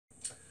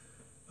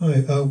Hi,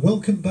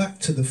 welcome back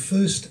to the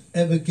first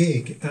ever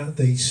gig at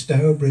the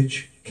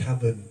Stourbridge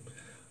Cavern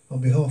on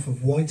behalf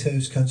of White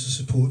House Cancer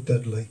Support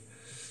Dudley.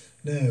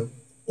 Now,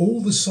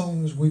 all the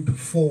songs we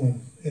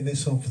perform in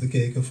this half of the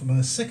gig are from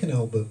our second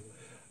album,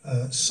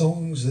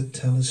 Songs That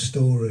Tell a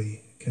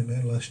Story. Came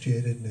out last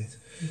year, didn't it?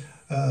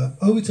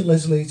 Over to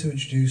Leslie to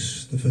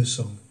introduce the first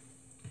song.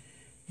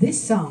 This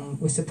song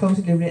was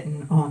supposedly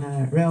written on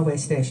a railway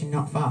station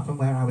not far from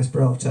where I was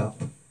brought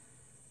up.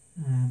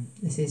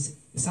 This is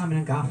Simon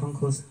and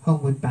Garfunkel's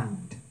Homeward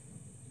Bound.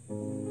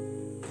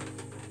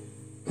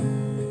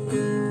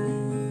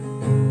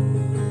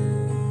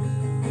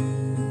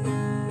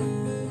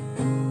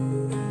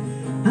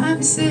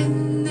 I'm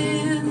sitting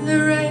in the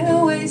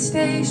railway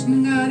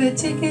station, got a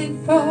ticket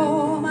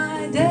for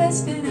my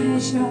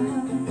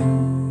destination.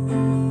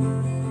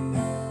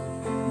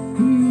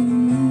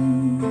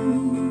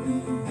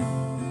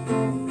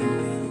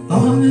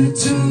 On a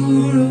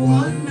tour of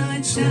one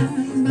night stands,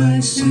 my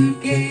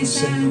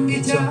suitcase and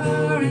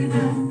guitar in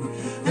hand,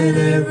 and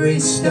every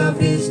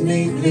stop is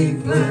neatly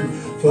planned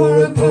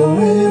for a poet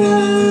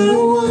and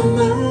a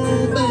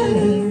one-man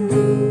band.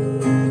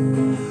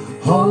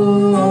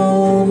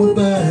 Homeward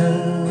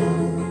bound,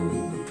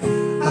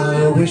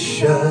 I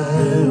wish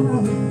I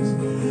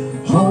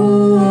was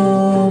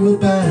homeward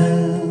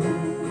bound.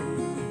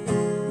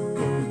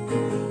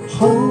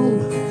 Home,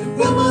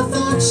 where my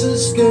thoughts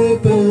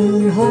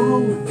escaping,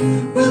 home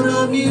where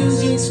my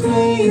music's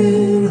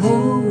playing,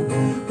 home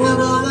where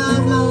my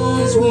life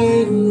lies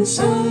waiting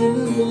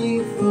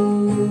silently for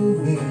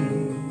me.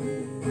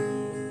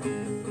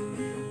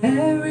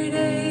 Every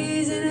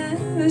day's an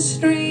endless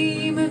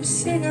stream of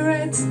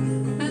cigarettes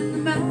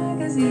and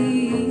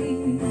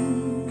magazines.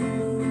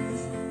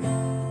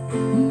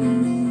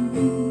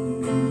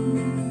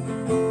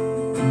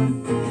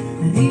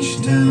 And each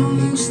town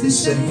looks the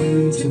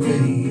same to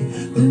me,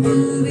 the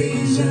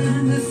movies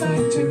and the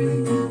factory.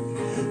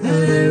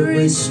 And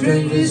every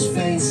stranger's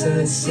face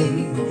I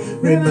see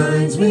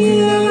reminds me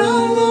that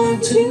I long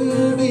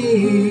to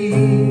be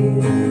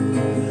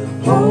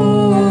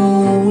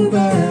homeward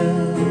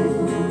bound.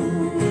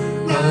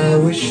 I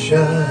wish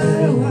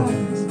I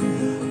was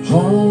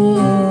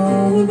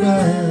homeward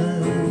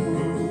bound.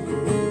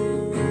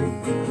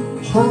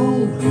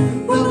 Home,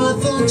 where my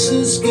thoughts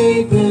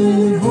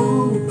escaping,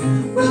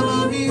 home where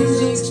my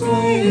music's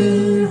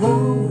playing,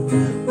 home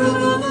where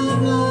my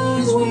love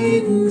lies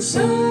waiting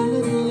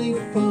silently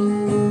for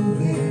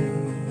me.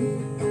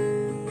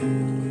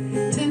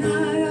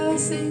 Tonight I'll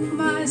sing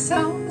my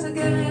songs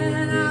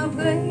again, I'll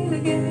play the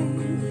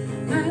game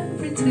and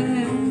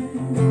pretend.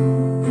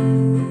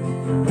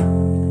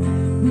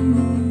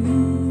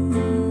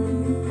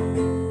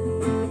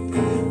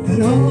 But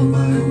all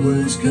my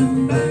words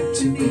come back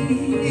to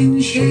me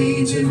in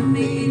shades of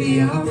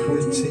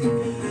mediocrity,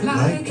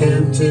 like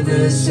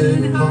emptiness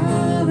and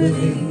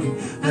harmony.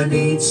 I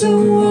need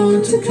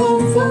someone to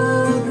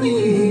comfort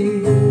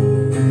me.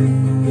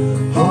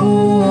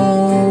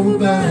 Homeward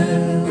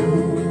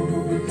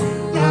bound,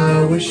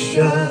 I wish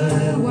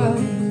I was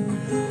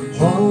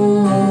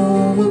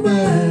homeward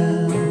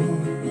bound.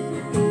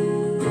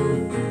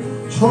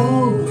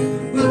 Home,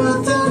 where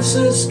my thoughts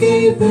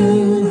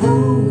escaping,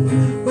 home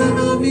where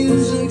my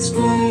music's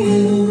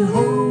playing,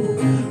 home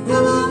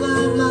where my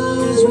love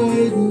lies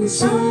waiting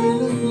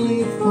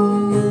silently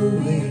for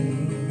me.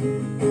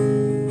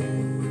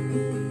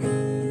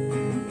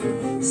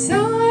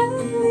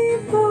 Silently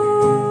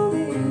for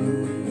me.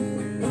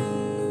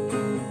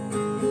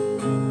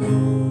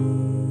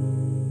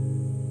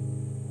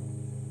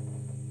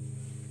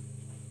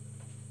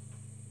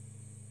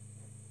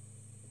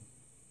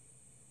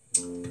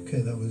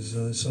 Okay, that was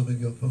Simon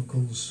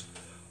Garfunkel's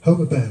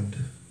Homeward Bound,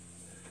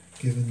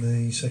 given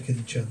the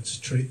second chance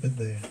treatment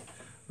there.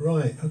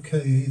 Right,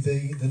 okay,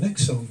 the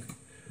next song.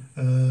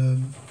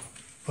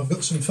 I've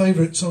got some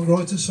favourite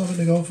songwriters, Simon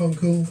and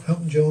Garfunkel,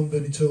 Elton John,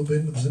 Bernie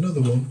Taupin, but there's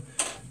another one,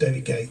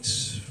 David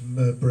Gates from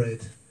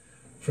Bread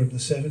from the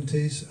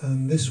 70s,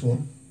 and this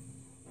one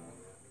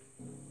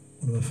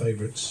of my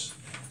favourites,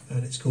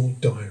 and it's called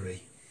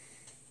Diary.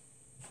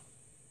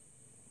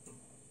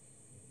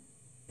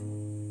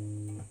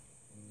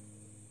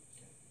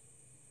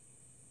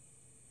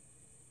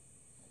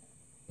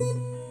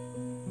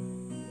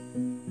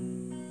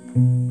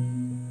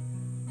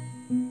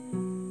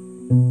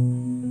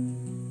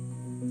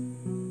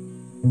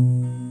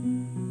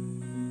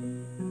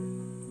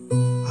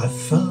 I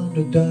found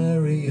a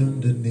diary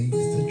underneath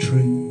the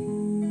tree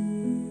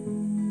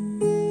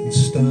and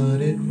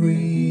started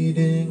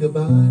reading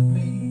about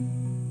me.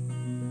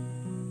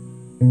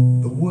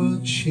 The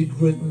words she'd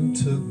written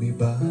took me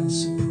by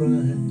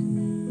surprise.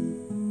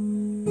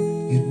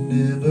 You'd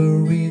never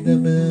read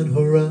them in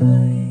her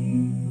eyes.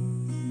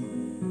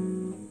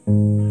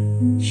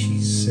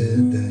 She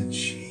said that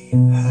she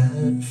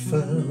had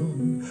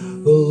found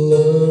the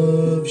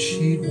love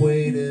she'd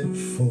waited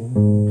for.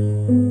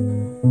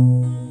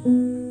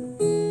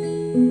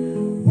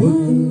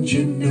 Wouldn't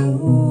you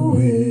know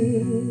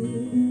it?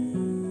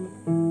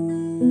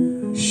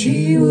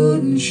 She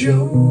wouldn't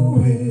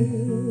show it.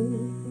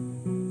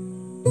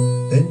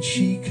 Then Then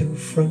she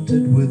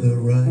confronted with her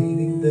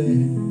writing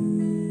there,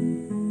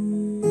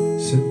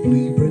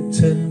 simply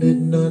pretended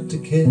not to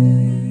care.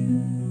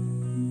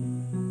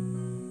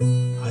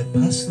 I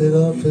passed it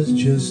off as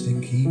just in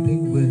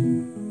keeping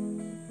with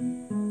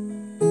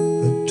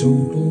a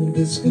total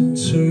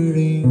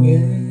disconcerting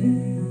air.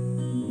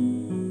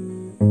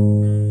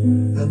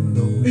 And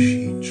though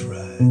she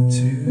tried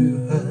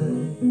to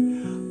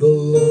hide the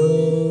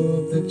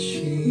love that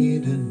she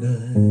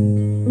denied,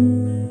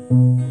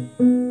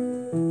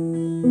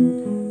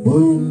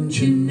 wouldn't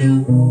you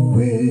know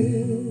it?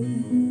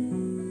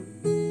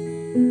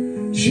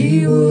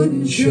 She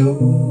wouldn't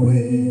show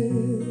it.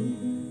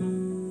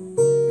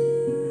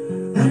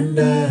 And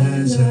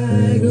as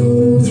I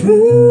go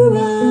through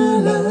my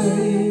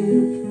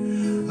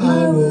life,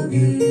 I will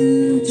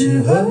give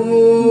to her,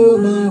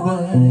 my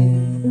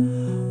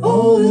wife,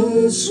 all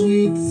the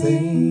sweet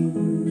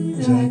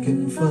things I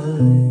can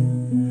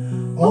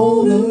find,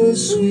 all the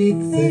sweet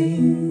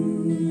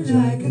things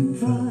I can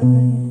find.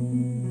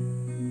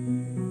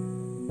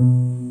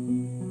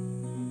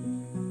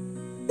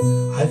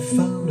 I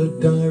found a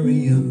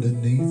diary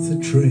underneath a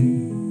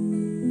tree,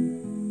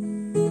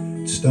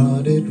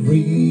 started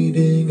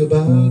reading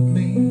about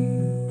me.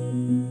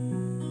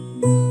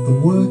 The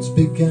words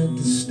began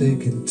to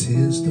stick and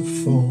tears to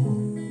fall.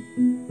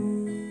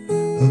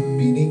 Her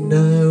meaning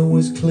now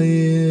was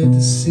clear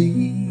to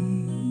see.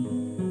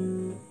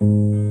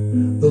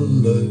 The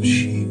love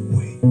she'd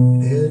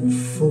waited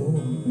for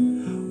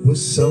was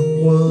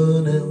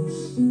someone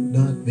else,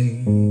 not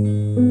me.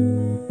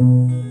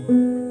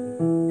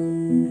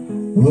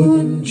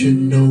 Wouldn't you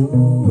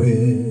know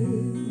it?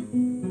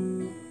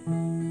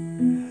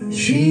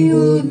 She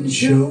wouldn't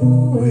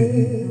show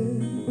it.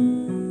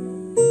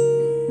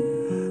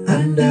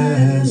 And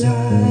as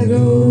I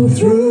go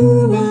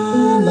through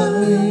my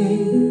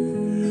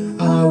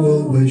life, I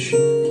will wish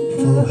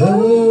for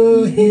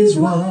her, his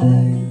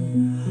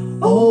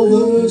wife, all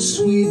the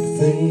sweet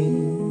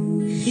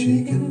things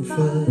she can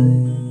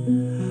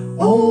find,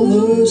 all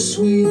the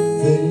sweet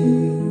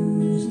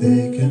things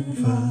they can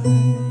find.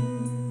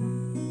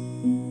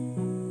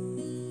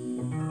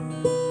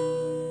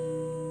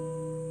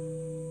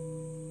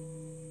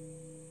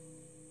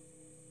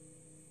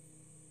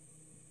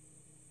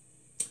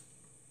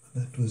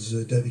 That was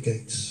Davy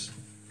Gates'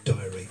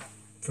 diary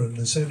from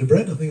The Sound of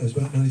Bread. I think it was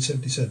about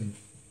 1977.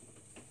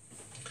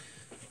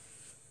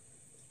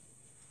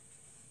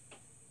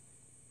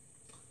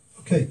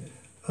 Okay,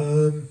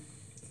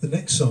 the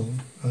next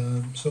song,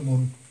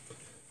 someone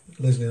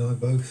Leslie and I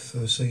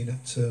both seen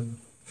at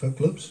folk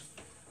clubs.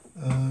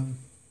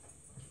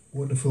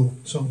 Wonderful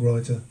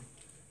songwriter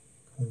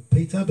called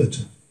Pete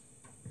Abbott.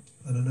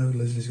 And I know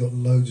Leslie's got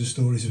loads of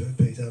stories about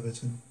Pete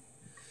Abbott and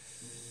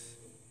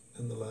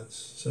the lads.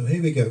 So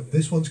here we go.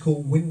 This one's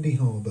called Windy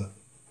Harbour.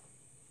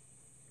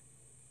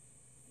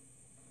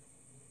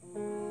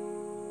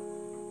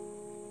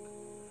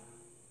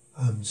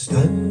 I'm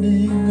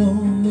standing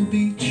on the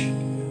beach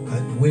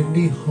at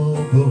Windy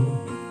Harbour,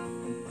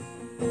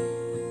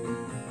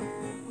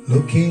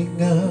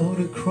 looking out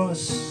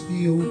across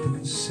the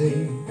open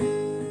sea.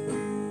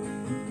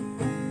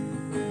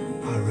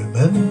 I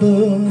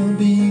remember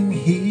being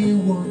here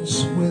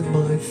once with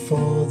my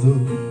father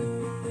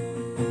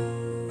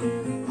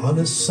on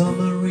a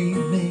summer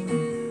evening,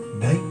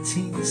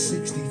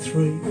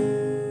 1963.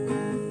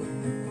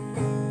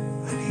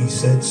 And he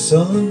said,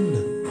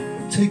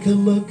 son, take a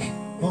look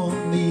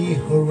on the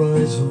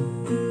horizon.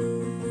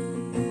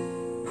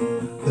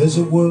 There's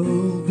a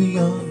world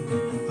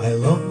beyond I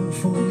long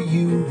for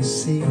you to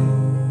see.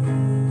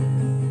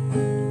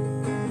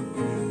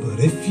 But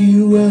if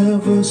you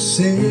ever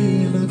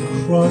sail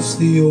across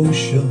the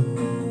ocean,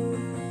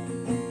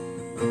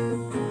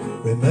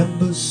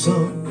 remember,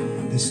 son,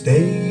 this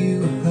day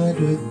you had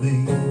with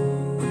me.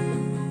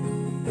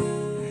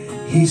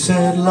 He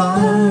said,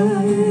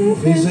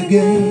 life is a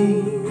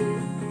game,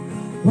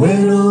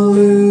 win or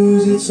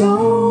lose it's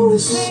all the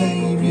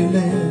same. You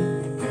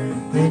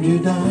live and you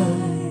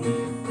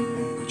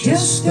die,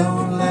 just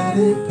don't let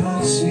it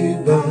pass you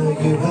by.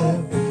 You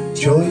have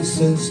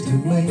choices to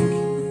make,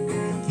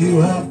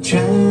 you have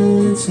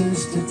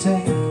chances to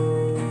take.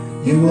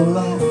 You will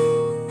laugh,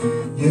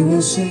 you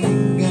will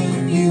sing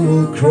and you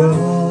will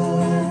cry,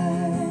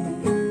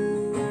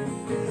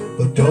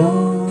 but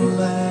don't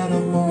let a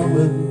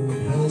moment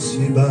pass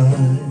you by.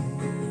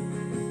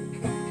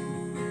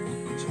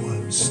 So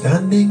I'm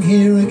standing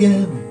here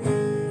again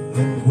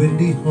at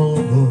Windy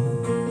Harbour,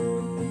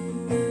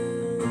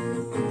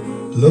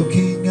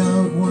 looking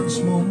out once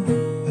more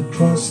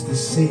across the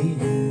sea.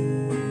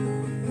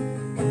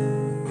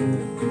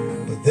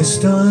 But this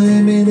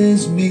time it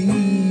is me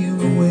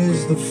who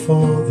is the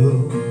father,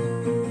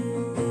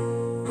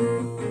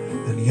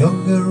 and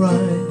younger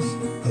eyes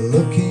are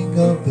looking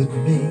up at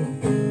me.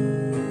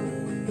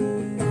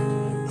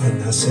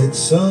 And I said,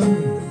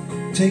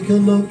 son, take a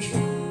look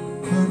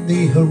on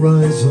the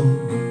horizon.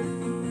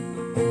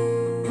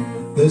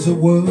 There's a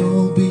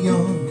world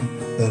beyond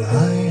that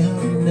I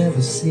have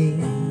never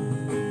seen.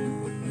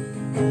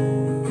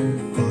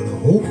 But I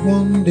hope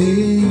one day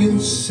you'll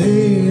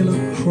sail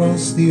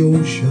across the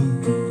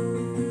ocean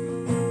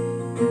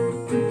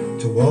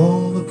to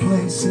all the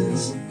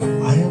places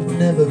I have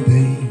never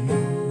been.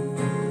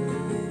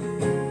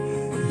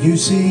 You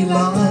see,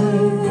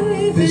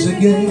 life is a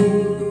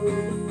game.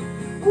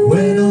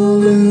 Win or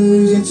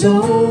lose, it's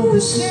all the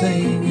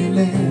same. You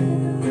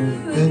live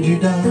and you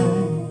die.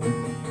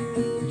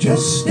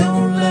 Just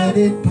don't let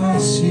it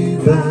pass you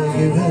by.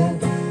 You have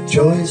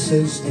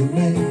choices to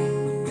make.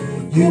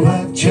 You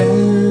have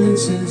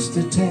chances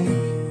to take.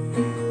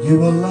 You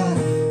will laugh,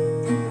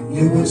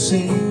 you will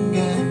sing,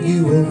 and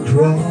you will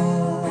cry.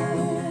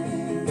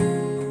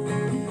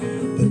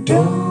 But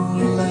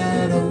don't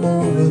let a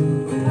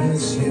moment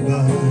pass you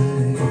by.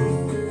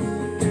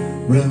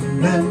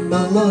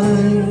 Remember,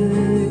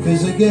 life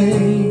is a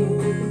game.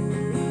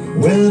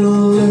 Win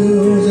or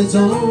lose, it's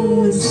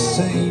all the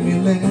same. You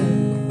live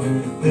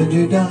and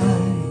you die.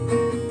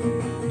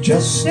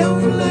 Just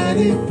don't let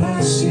it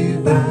pass you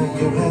by.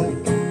 You have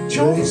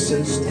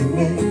choices to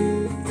make.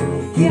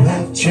 You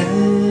have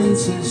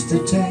chances to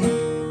take.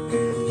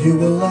 You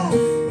will laugh,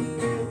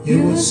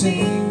 you will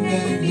sing,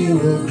 and you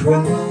will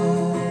cry.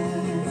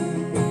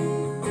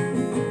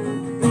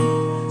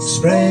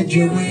 Spread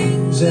your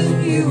wings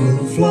and you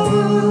will fly.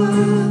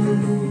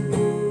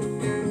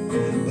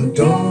 But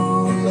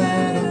don't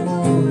let a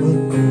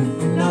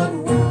moment, not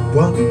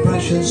one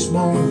precious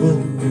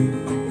moment,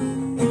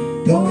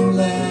 don't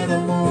let a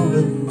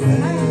moment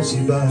pass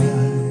you by.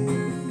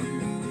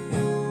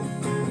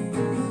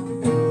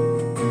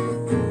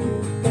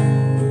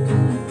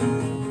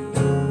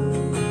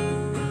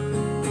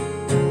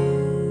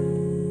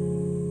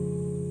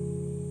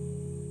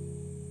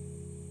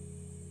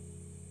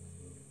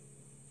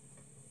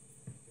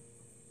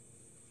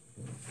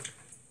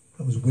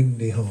 That was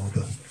Windy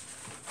Harbour.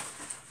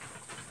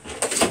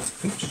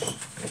 Oops.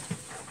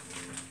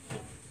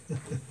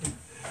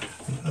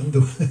 And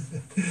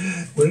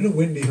we're in a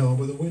windy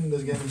harbour. The wind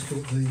has again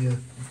got the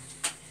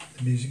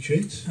music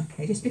sheets.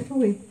 Okay, just before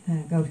we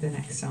go to the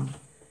next song,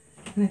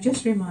 can I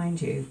just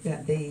remind you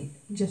that the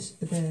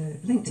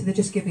link to the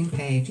Just Giving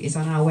page is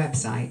on our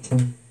website,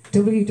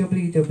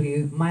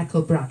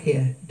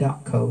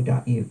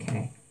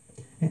 www.michaelbrackier.co.uk.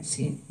 Let's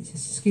see,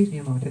 just excuse me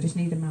a moment, I just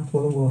need a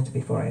mouthful of water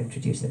before I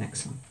introduce the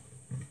next song.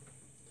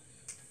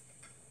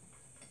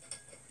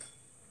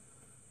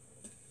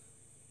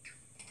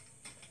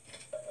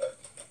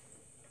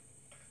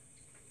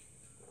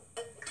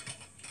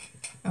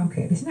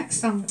 Okay, this next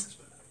song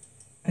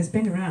has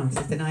been around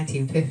since the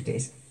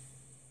 1950s,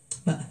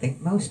 but I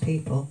think most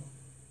people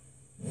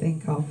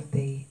think of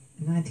the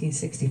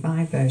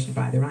 1965 version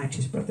by the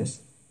Righteous Brothers.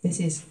 This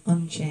is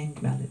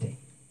Unchained Melody.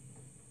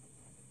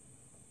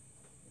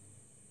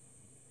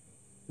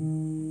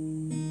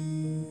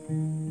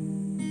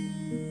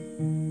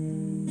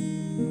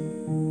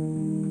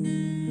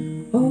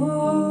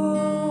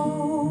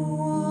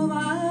 Oh,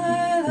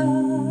 my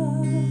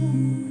love,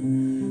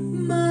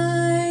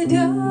 my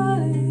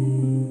darling,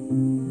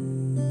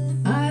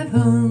 I've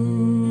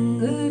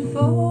hungered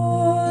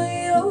for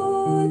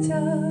your touch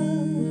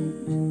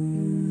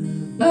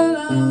a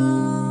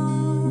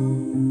long,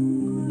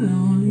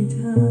 lonely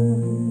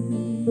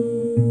time,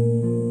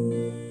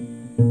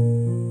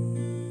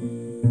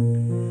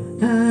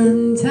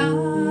 and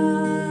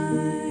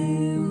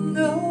time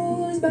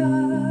goes by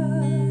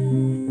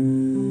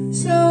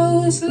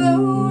so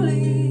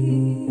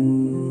slowly,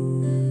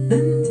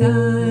 and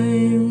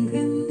time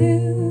can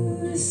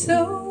do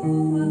so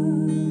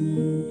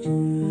much.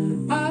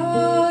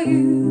 Are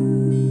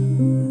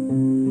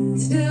you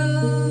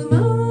still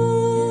mine?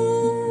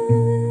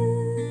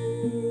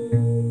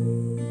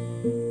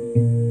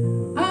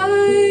 I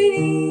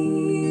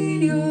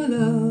need your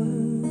love.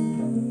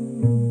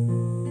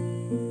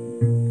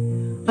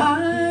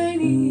 I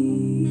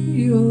need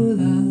your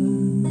love.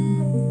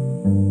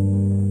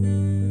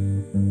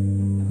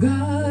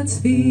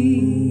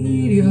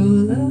 Godspeed your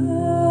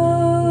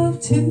love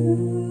to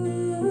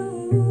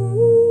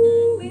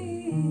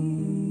me.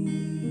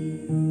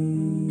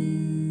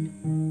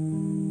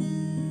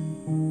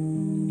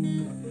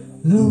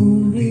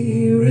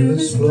 Lonely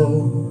rivers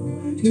flow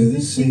to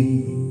the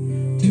sea,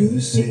 to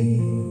the sea,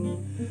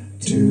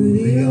 to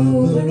the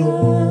open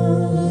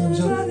arms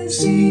of the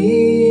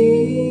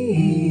sea.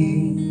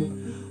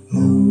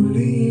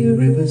 Lonely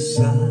rivers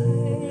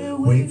sigh,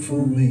 wait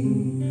for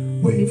me,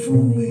 wait for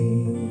me.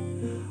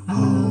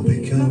 I'll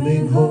be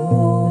coming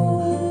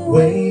home,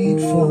 wait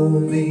for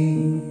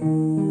me.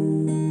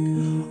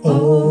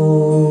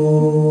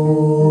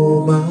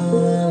 Oh,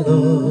 my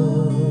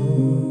love,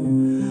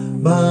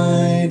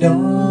 my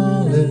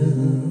darling,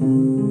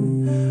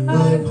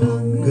 I've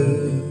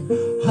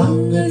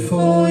hungered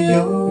for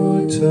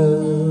your touch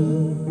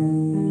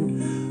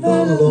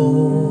a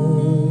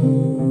long,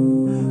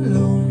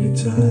 lonely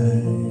time.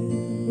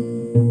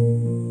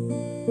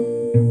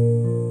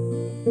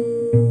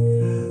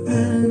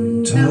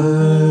 And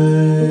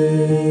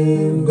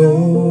time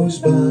goes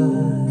by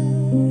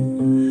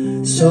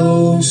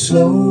so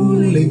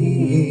slowly,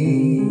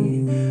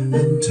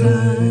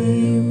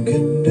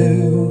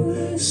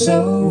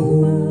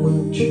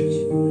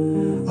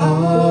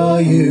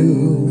 Are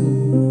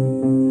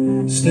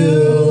you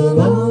still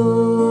mine?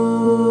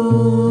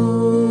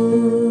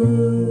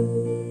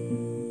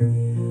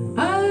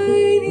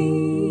 I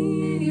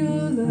need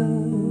your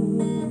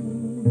love.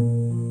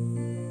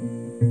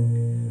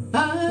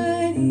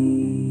 I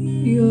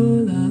need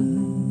your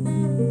love.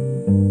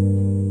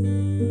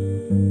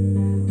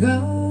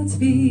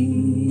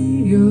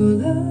 Godspeed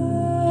your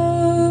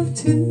love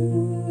to me.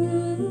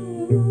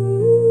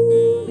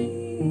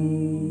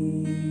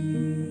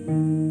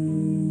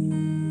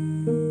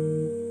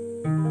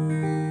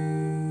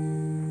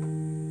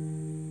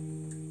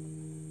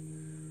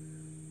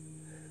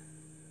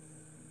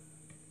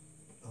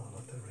 Oh, I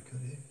like that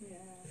record here. Yeah.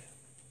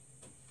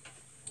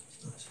 It's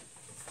nice.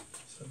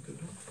 So good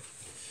one.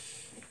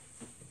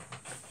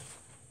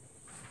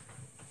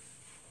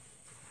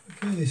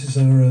 Okay, this is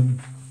our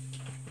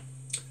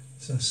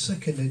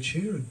second Ed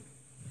Sheeran.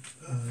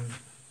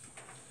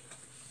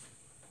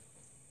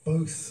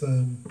 Both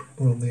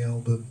were on the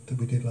album that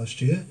we did last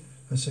year.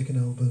 Our second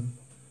album,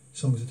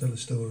 Songs That Tell a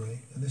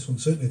Story, and this one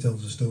certainly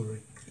tells a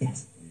story.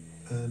 Yes.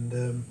 And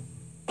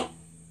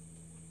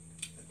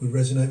would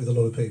resonate with a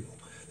lot of people.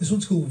 This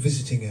one's called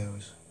Visiting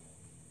Hours.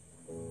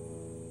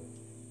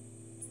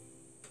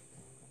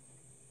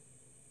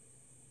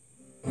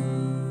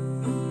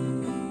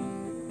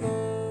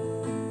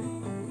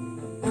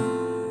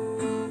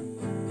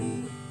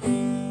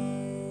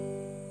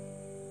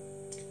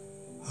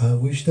 I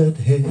wish that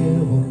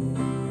heaven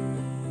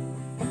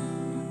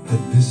had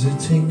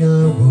visiting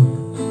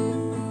hours,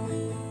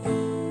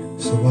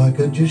 so I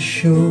could just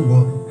show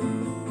up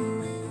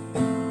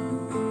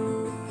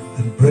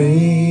and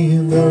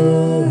bring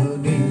the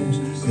news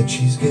that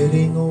she's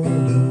getting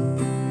older.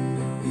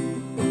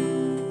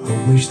 I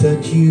wish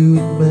that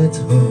you'd met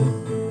her,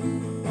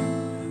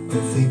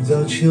 the things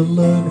that she'll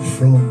learn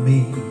from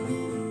me,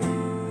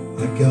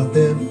 I got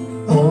them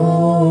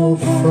all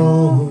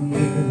from you.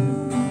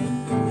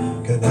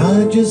 Can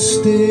I just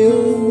stay a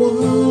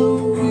while?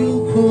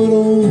 We'll put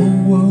all the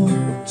world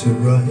to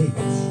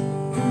rights.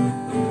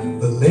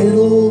 The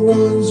little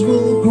ones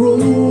will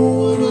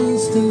grow and I'll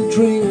still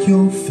drink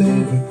your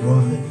favorite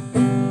wine.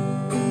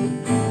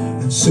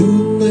 And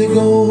soon they're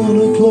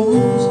gonna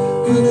close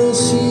and I'll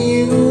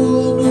see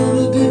you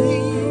another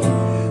day.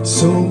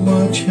 So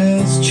much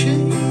has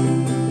changed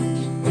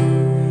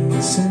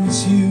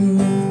since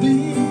you've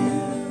been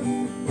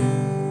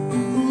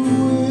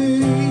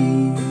away.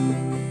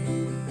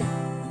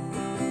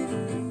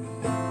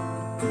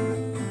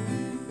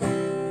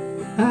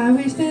 I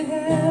wish that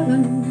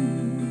heaven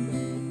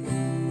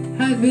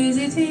had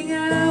visiting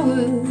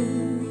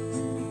hours.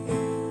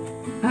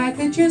 I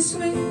could just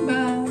swing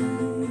by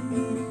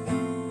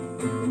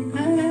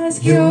and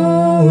ask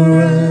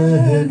your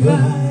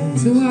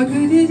advice. What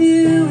could you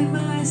do in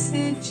my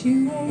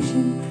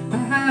situation? I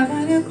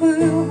haven't a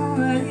clue how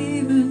I'd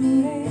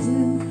even raise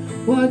them.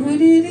 What would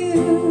you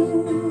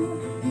do?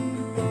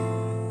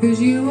 'Cause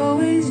you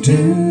always Do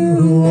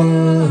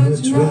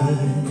what's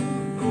right.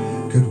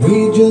 Could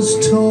we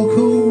just talk a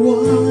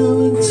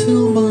while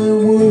until my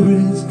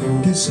worries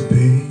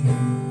disappear?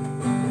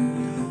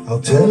 I'll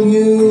tell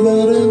you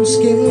that I'm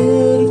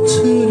scared of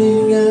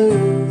turning out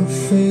a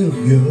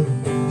failure.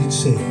 You'd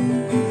say,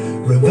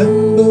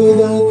 remember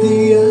that the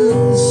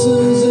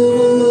answer's in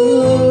the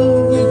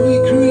love that we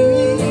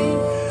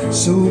create.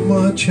 So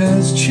much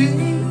has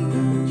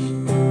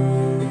changed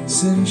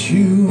since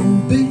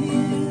you've been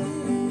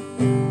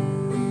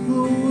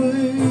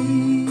away.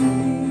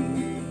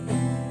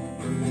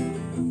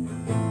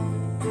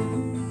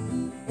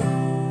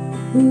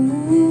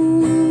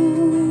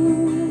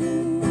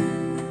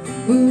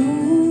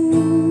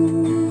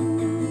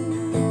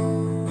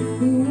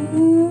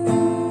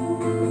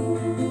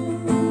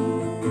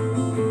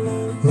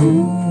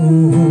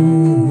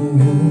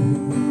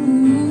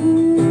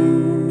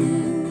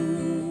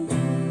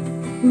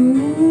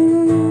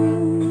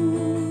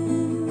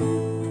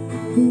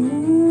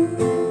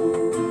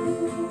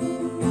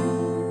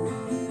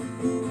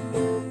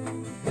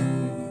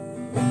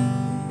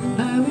 I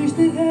wish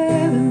that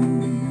heaven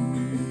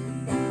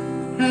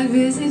had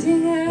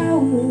visiting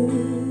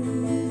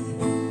hours,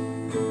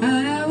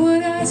 and I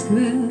would ask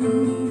them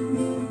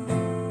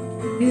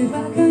if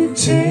I could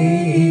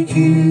take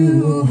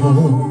you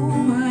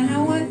home. I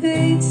know what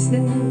they'd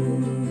say,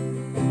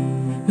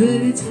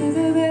 that it's for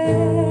the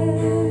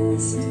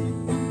best.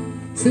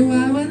 So I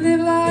would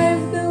live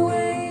life the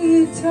way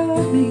you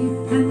taught me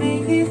and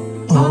make it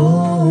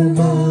all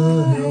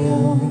my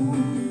own.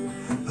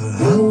 And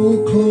I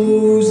will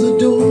close the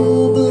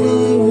door, but I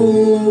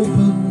will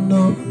open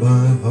up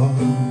my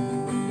heart.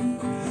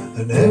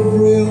 And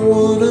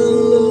everyone I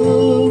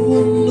love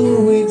will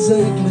know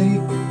exactly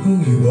who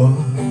you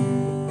are.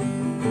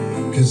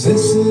 'Cause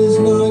this is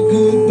not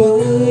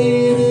goodbye,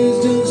 it is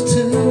just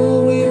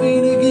till we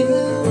meet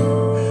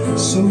again.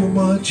 So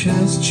much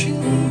has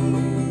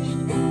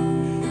changed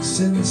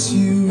since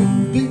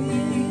you've been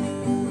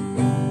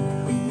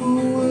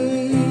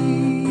away.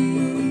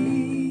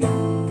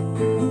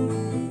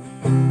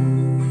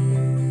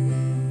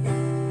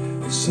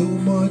 So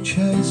much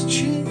has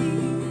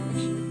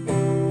changed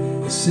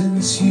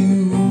since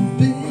you've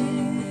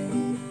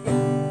been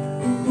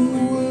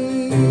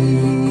away.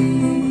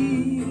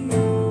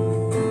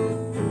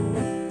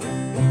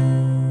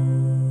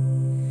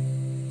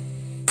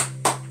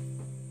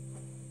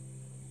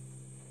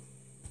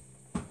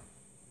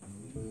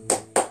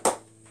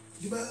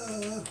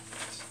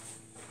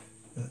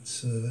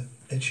 That's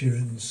Ed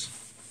Sheeran's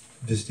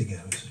Visiting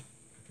Hours.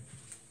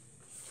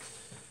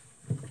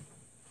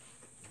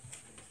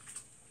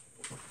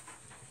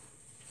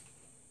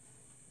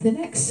 The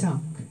next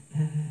song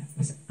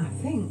was, I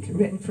think,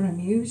 written for a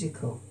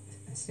musical,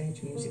 a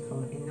stage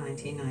musical in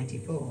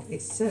 1994.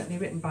 It's certainly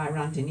written by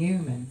Randy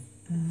Newman,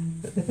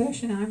 but the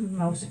version I'm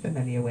most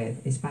familiar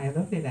with is by a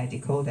lovely lady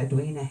called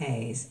Edwina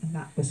Hayes, and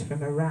that was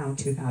from around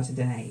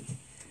 2008.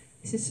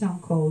 This is a song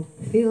called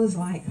Feels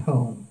Like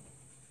Home.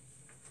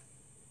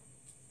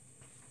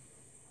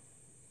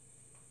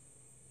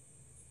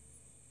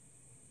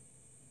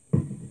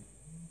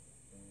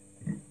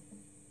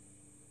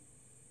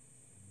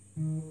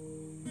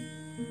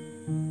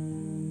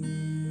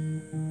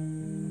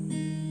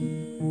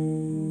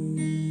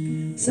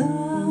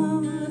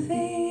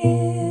 Something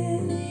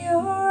in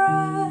your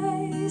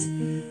eyes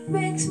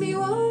makes me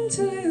want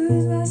to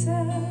lose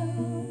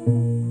myself,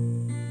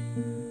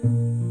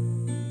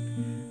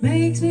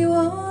 makes me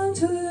want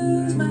to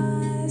lose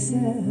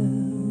myself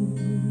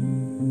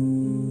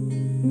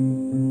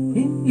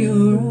in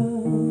your arms.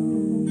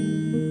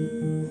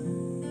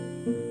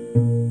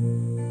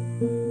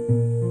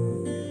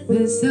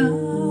 There's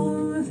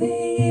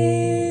something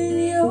in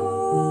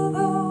your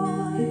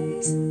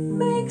voice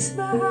makes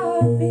my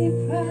heart beat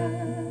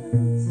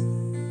fast.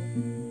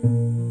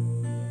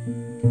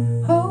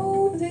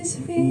 Hope this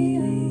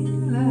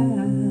feeling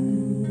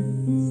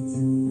lasts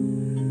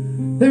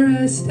the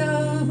rest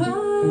of my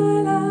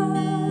life.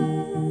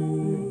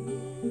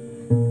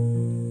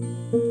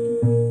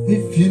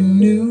 If you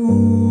knew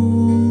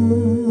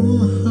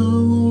how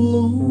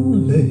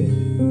lonely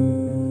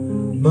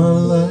my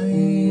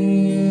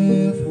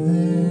life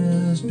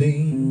has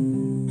been,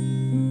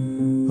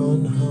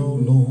 and how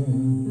long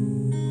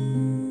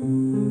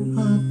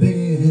I've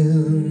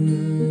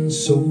been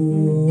so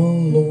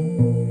alone.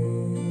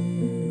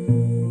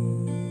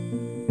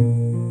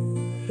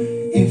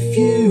 If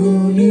you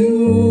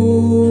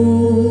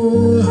knew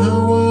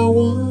how I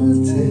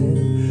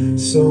wanted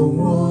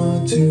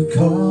someone to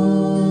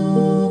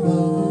come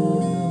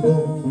along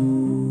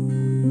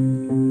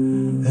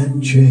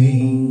and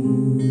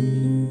change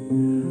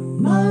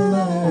my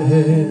life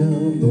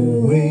the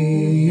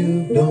way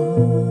you've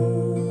done.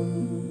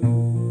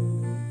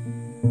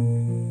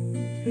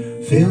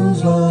 Feels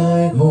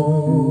like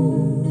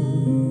home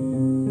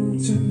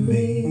to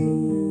me.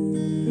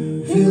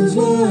 Feels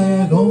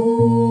like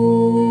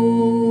home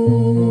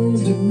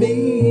to me.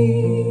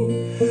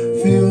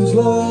 Feels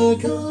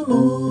like I'm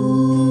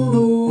all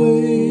the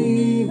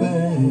way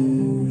back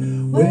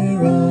where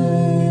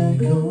I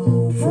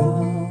come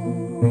from.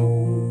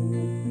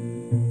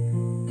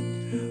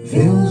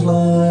 Feels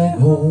like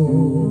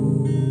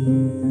home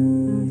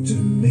to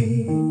me.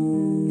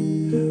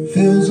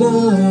 Feels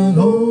like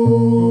home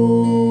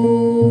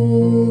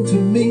to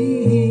me.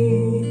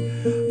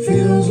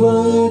 Feels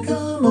like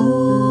I'm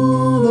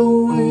all the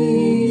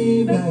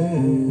way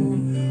back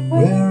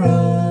where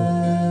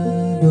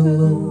I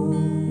belong.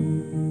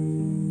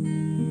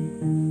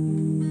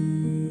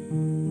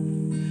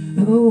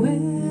 The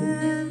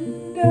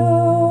window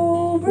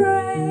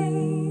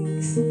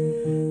breaks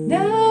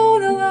down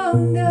a long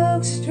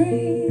dark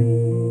street,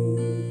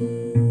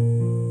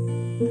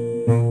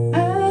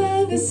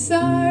 and a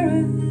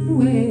siren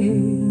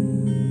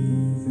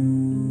wails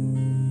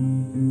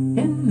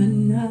in the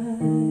night.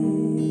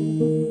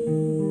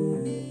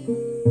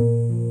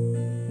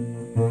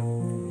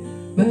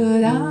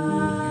 But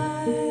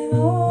I'm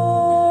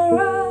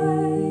alright,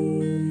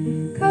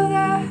 'cause I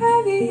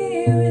have you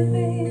here with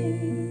me,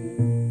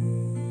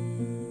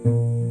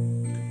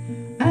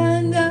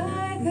 and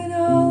I can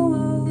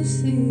almost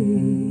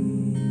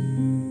see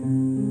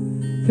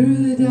through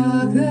the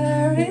dark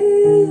there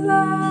is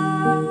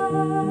light.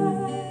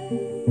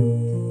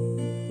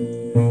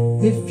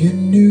 If you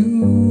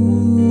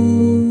knew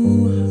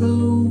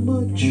how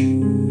much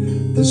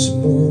this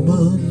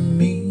moment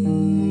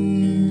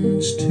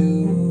means to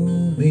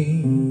me,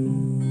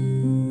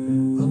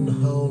 and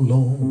how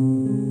long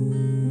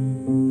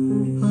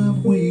I've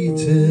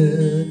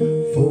waited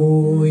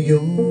for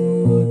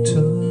your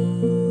touch.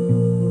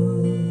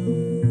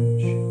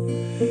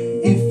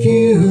 If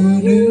you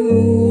knew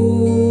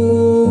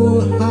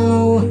how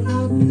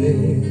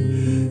happy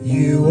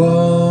you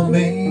are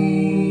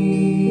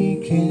making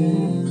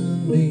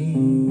me,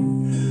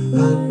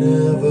 I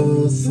never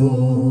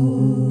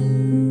thought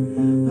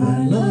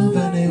I'd love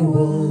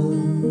anyone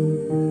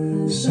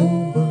so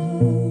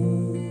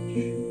much.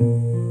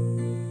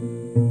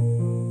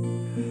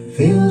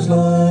 Feels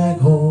like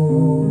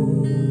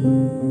home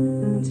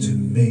to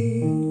me.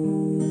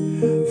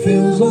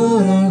 Feels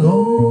like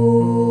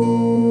home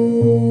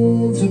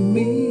to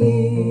me.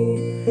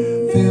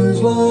 Feels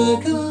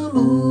like I'm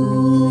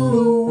all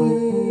the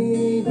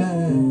way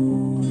back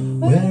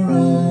where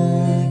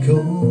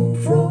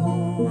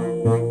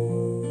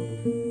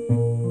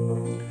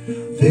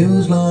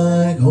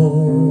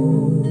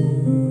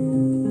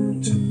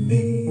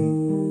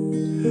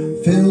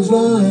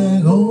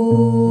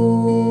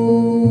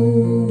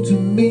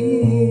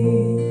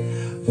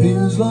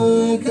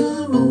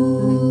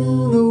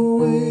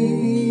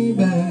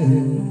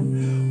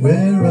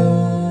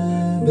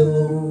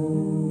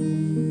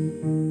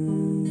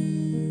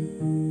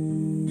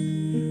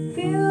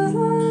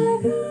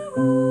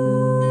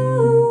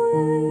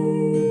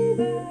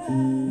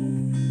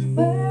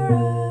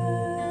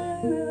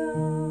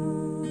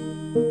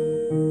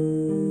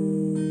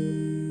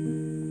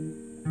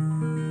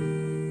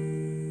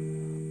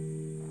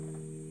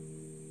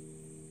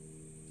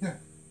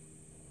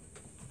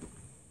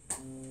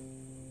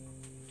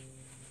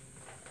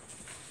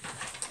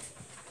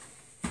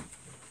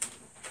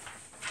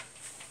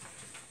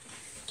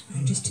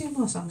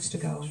more songs to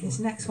go. This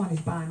next one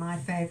is by my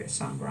favourite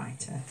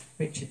songwriter,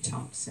 Richard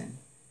Thompson.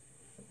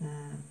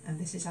 And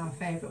this is our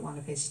favourite one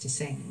of his to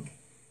sing.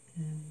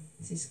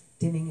 This is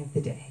Dimming of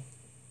the Day.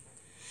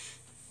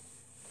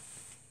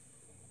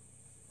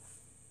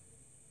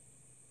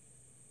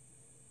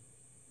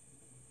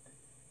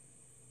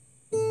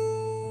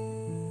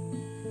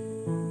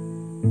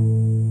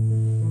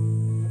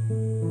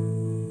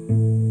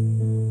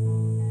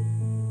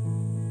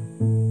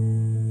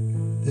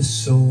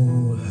 This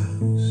old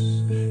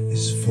house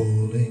is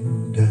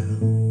falling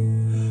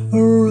down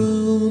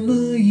around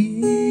my ears.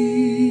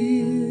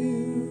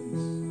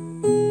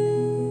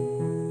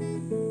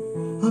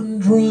 I'm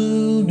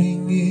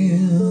drowning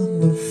in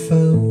the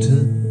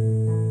fountain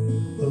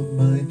of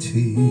my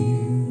tears.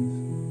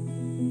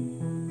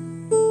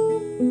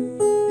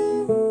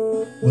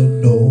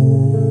 When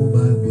all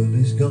my will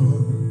is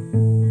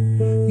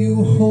gone,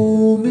 you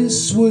hold me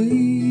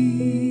sweet.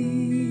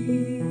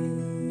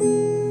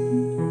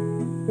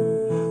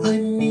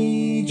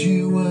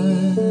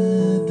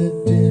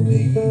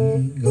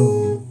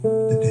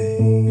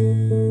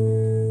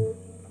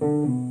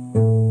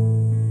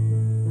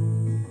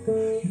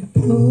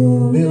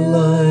 Pull me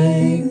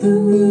like the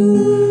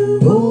moon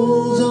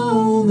pulls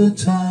on the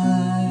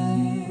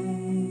tide.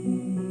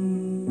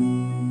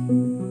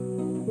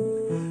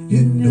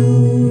 You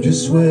know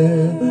just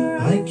where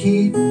I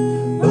keep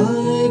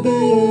my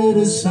bed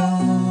aside.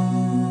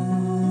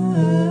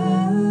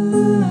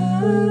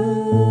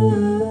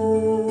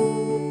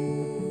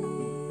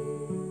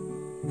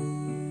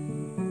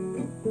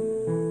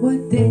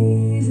 What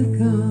days have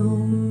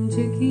come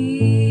to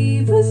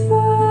keep us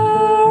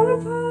far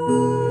apart?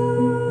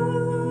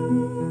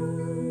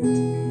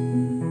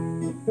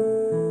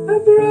 A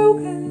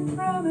broken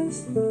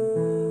promise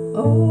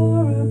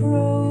or a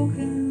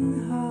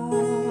broken heart.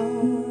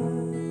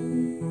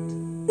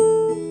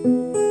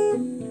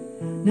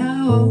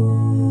 Now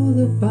all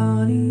the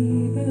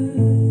bonny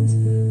birds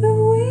have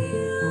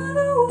wheeled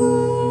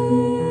away.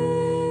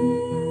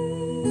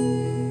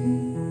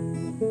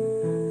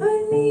 I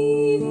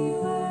need you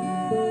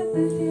at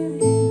the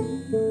dimming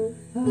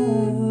of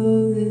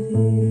the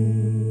day.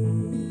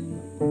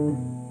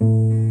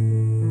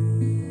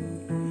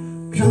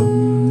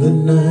 Come the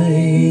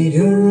night,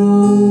 you're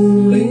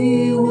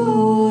only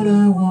what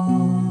I want.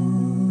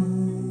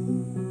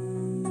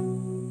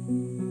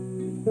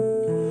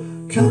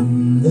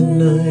 Come the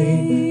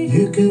night,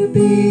 you could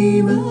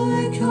be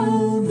my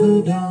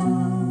confidant.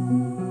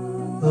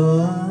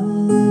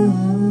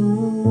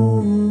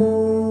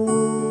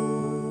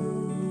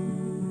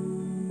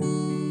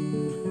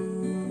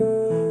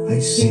 I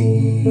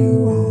see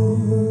you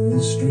on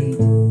the street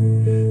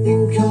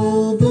in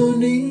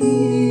company.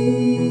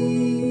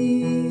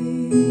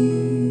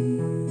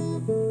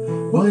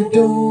 Why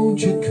don't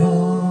you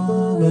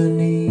come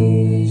and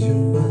ease your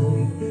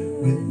mind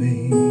with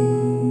me?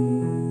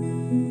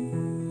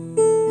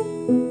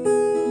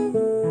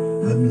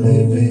 I'm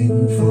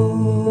living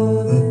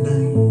for the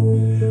night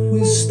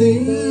we're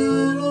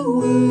still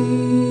away.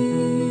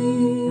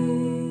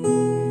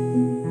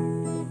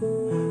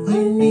 I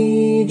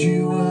need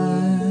you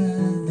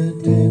at the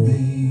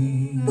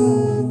dimming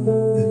of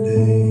the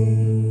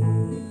day.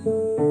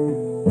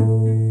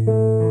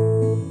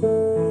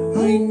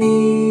 I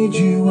need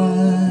you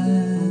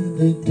at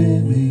the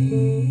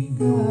dimming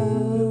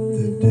of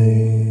the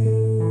day.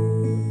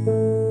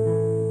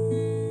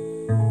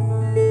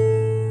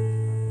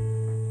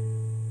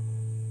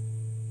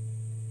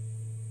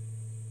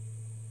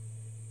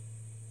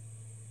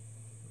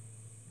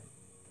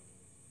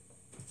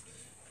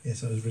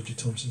 Yes, that was Richard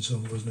Thompson's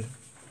song, wasn't it?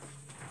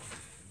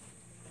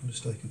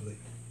 Unmistakably.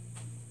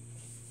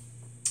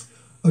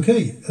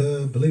 Okay,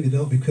 believe it or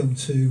not, we've come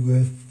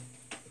to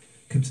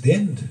the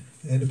end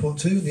of part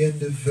two, the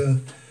end of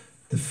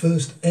the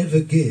first ever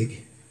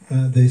gig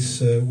at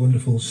this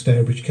wonderful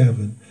Stourbridge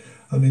Cavern.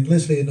 I mean,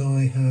 Leslie and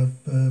I have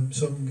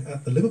sung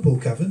at the Liverpool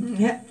Cavern,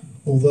 Yep.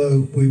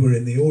 although we were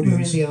in the We were in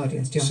audience, the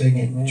audience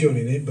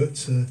joining in, but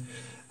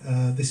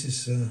this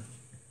is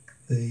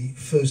the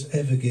first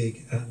ever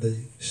gig at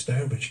the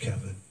Stourbridge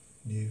Cavern,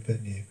 new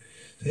venue.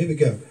 So here we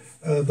go.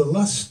 The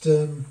last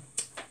song,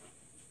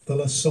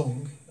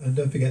 and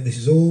don't forget, this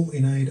is all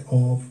in aid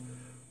of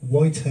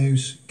White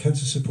House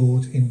Cancer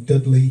Support in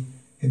Dudley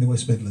in the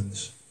West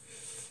Midlands.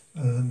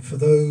 And for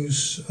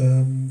those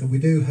that we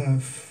do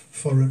have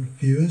foreign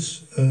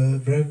viewers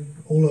around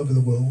all over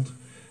the world,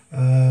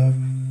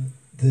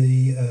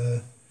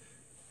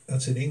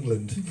 that's in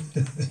England.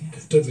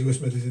 Dudley,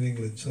 West Midlands in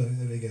England. So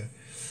there we go.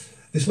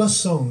 This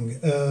last song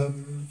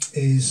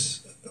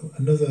is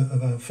another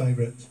of our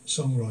favourite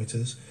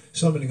songwriters,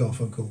 Simon &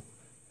 Garfunkel,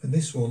 and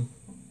this one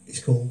is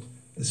called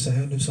The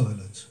Sound of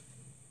Silence.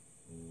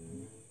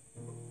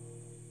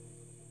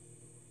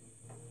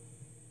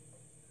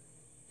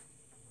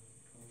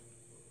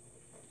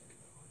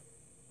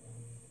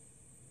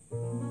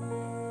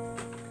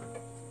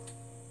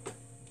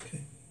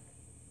 Okay.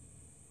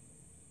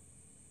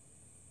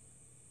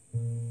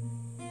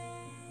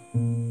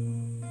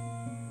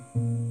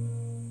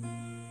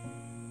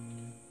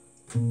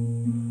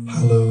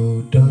 Hello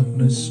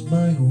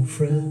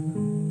friend.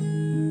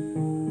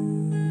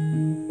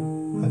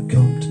 I've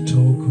come to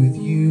talk with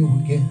you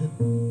again,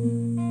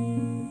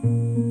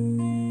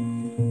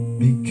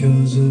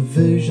 because a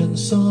vision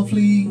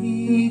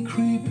softly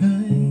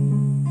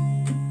creeping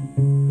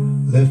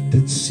left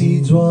its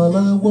seeds while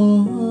I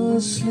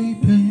was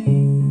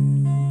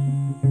sleeping,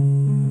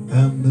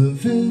 and the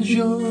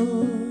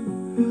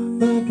vision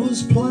that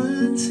was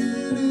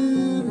planted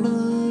in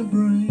my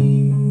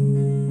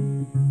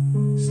brain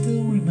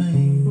still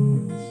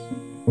remains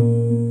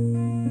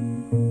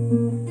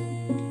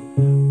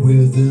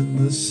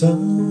within the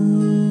sound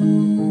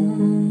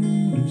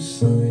of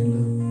silence.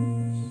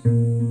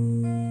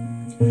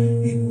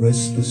 In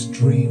restless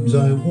dreams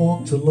I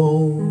walked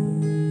alone,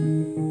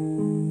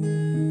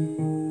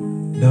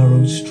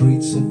 narrow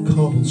streets of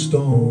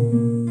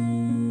cobblestone,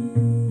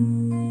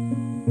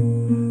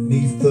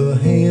 neath the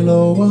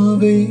halo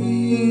of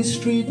a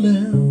street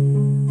lamp.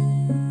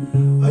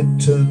 I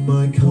turned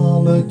my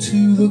collar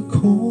to the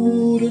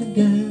cold and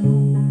damp,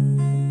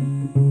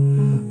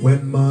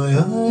 when my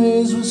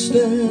eyes were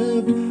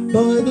stabbed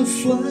by the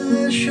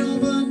flash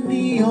of a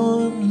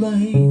neon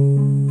light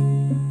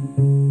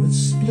that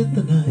split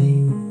the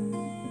night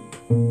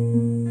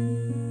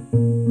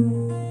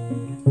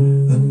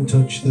and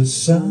touched the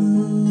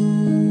sound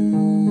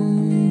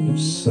of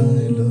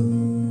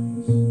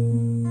silence.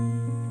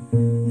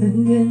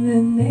 And in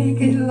the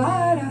naked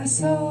light I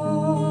saw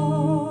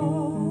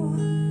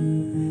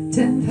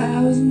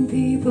 10,000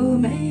 people,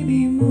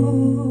 maybe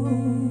more.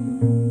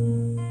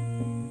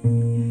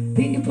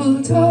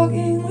 People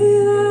talking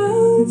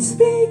without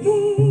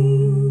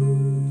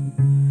speaking,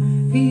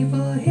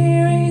 people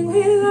hearing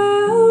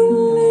without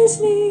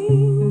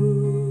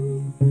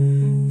listening,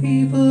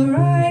 people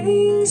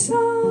writing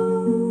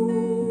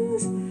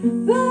songs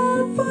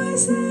that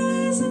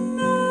voices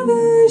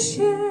never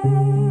share,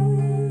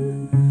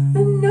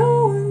 and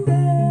no one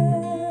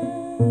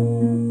there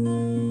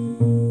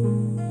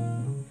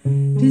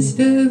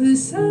disturb the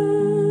sound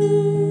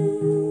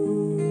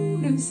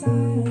of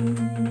silence.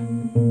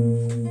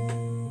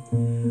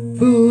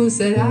 Fools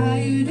said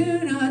you do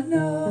not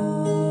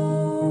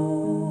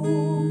know,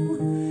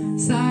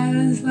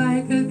 silence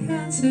like a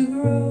cancer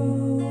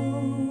grows.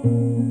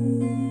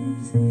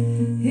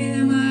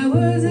 Hear my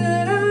words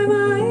that I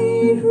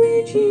might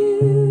reach you,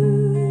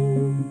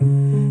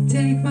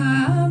 take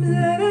my arms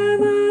that I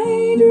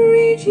might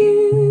reach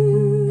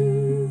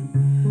you,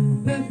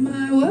 but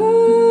my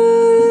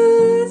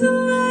words are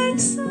like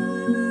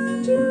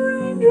silent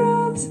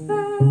raindrops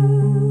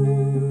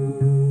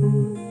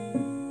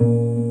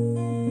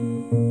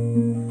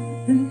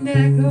and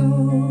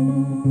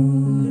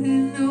echoed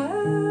in the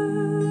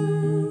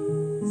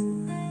wells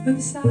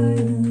of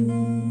silence.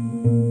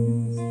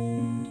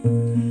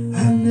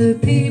 And the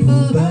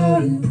people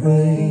bowed and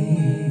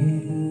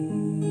prayed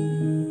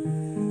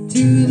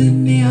to the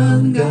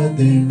neon god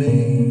they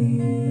made,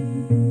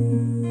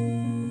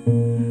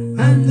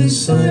 and the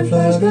sign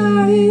flashed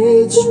out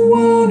its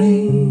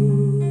warning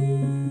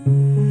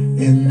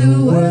in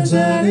the words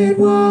that it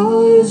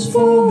was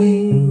for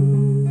me.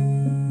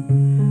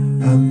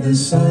 And the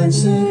sign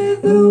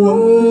said the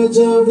words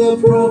of the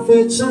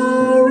prophets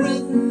are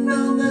written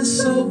on the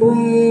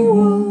subway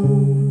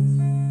walls,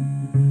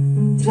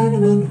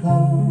 tenement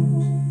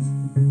halls,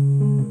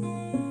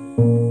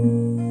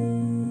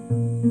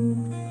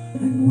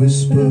 and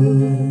whisper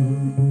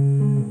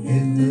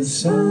in the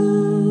sound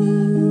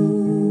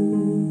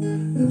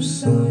of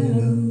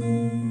silence.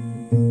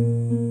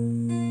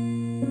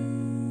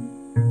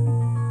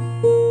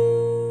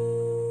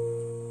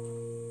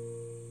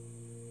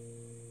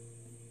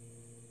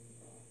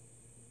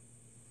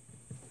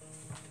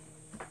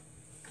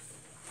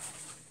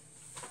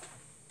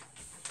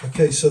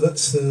 Okay, so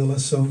that's the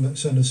last song, that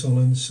Sound of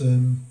Silence,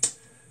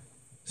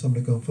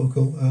 Somebody Gone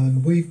Focal,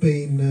 and we've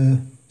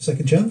been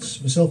Second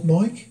Chance, myself,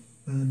 Mike,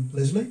 and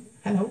Leslie.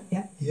 Hello,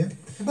 yeah. Yeah.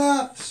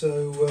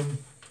 So,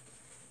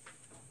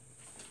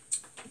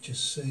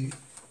 just see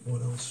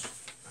what else.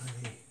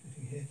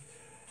 Anything here?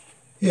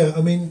 Yeah,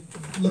 I mean,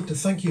 look, to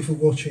thank you for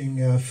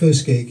watching our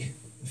first gig,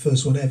 the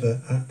first one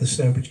ever at the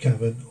Stourbridge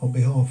Cavern, on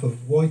behalf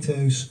of White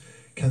House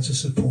Cancer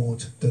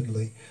Support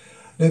Dudley.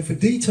 Now, for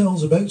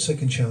details about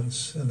Second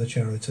Chance and the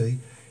charity,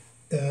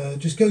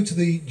 just go to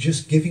the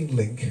Just Giving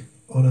link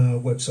on our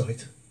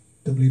website,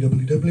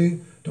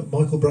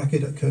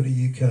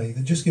 www.michaelbrackett.co.uk.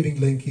 The Just Giving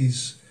link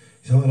is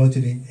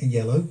highlighted in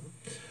yellow.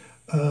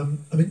 I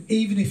mean,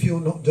 even if you're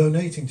not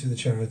donating to the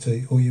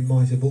charity, or you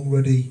might have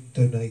already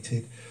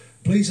donated,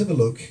 please have a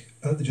look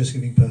at the Just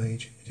Giving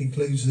page. It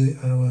includes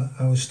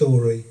our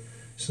story,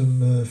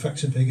 some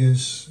facts and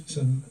figures,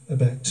 some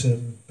about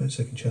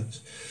Second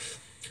Chance.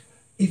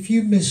 If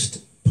you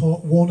missed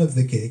part one of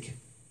the gig,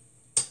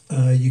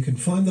 you can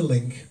find the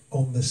link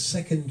on the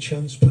Second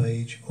Chance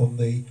page on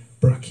the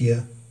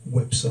Brachia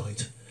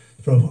website.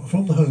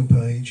 From the home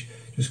page,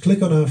 just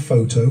click on our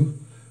photo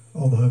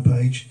on the home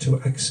page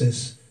to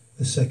access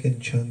the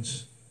Second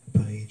Chance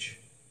page.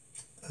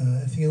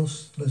 Anything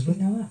else, Leslie?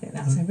 No, I think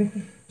that's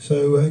everything.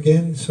 So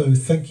again,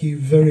 thank you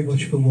very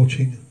much for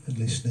watching and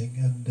listening,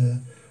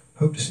 and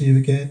hope to see you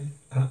again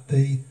at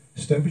the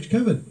Stourbridge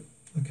Cavern.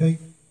 Okay,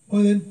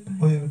 bye then.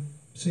 Bye.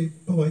 See you.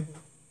 Bye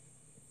bye.